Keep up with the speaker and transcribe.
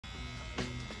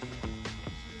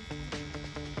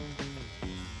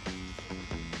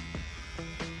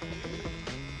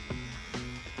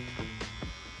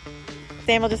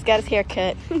Samuel just got his hair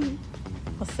cut.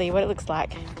 Let's see what it looks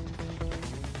like.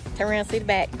 Turn around, see the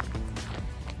back.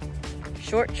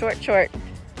 Short, short, short.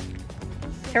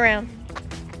 Turn around.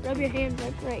 Rub your hand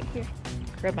right here.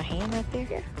 Rub my hand right there?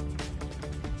 Yeah.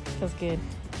 Feels good.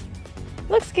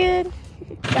 Looks good.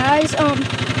 Guys,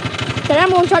 today I'm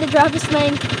going to try to drive this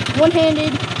thing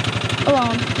one-handed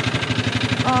alone.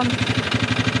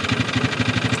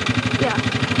 Yeah.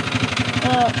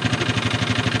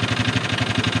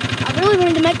 I really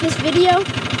wanted to make this video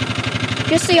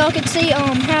just so y'all could see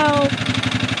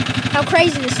how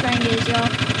crazy this thing is, y'all.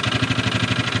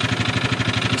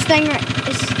 This thing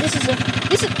this is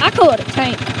I call it a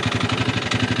tank.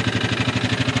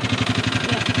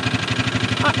 Yeah.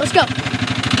 Alright, let's go.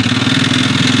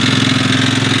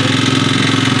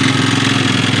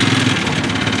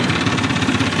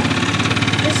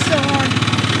 This is so hard.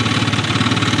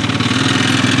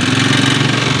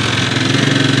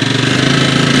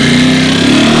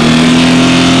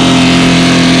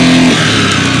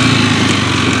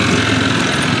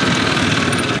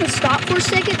 Stop for a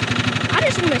second. I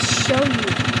just want to show you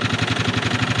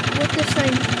what this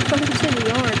thing comes to the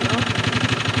yard, y'all.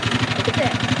 Look at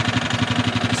that.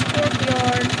 Let's torque the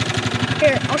yard.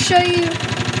 Here, I'll show you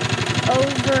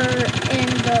over in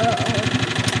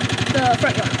the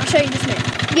front yard. I'll show you this minute.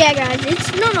 Yeah, guys,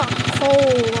 it's not a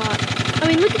whole lot. I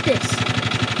mean, look at this.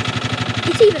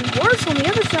 It's even worse on the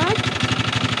other side.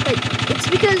 Like, it's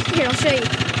because, here, I'll show you.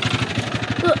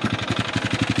 Look.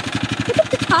 Look at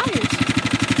the tires.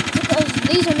 Because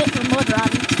these are meant for mud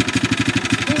riding.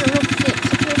 These are real thick,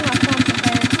 so here's my thumb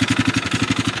compared.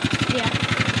 Yeah.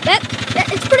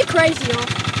 It's pretty crazy, y'all.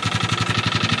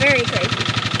 Very crazy.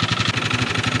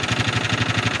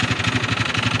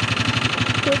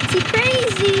 Pretty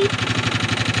crazy.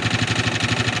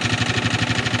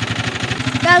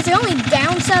 Guys, the only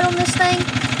downside on this thing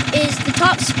is the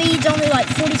top speed's only like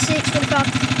 46, 45.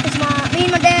 Because me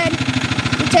and my dad,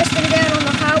 we tested it out on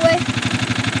the highway.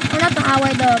 Or not the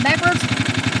highway, the back roads.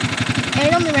 And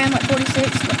it only ran like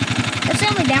 46. But that's the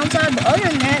only downside. But other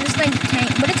than that, this thing's a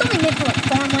tank. But it's only meant for like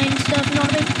farmland and stuff, you know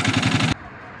what I mean?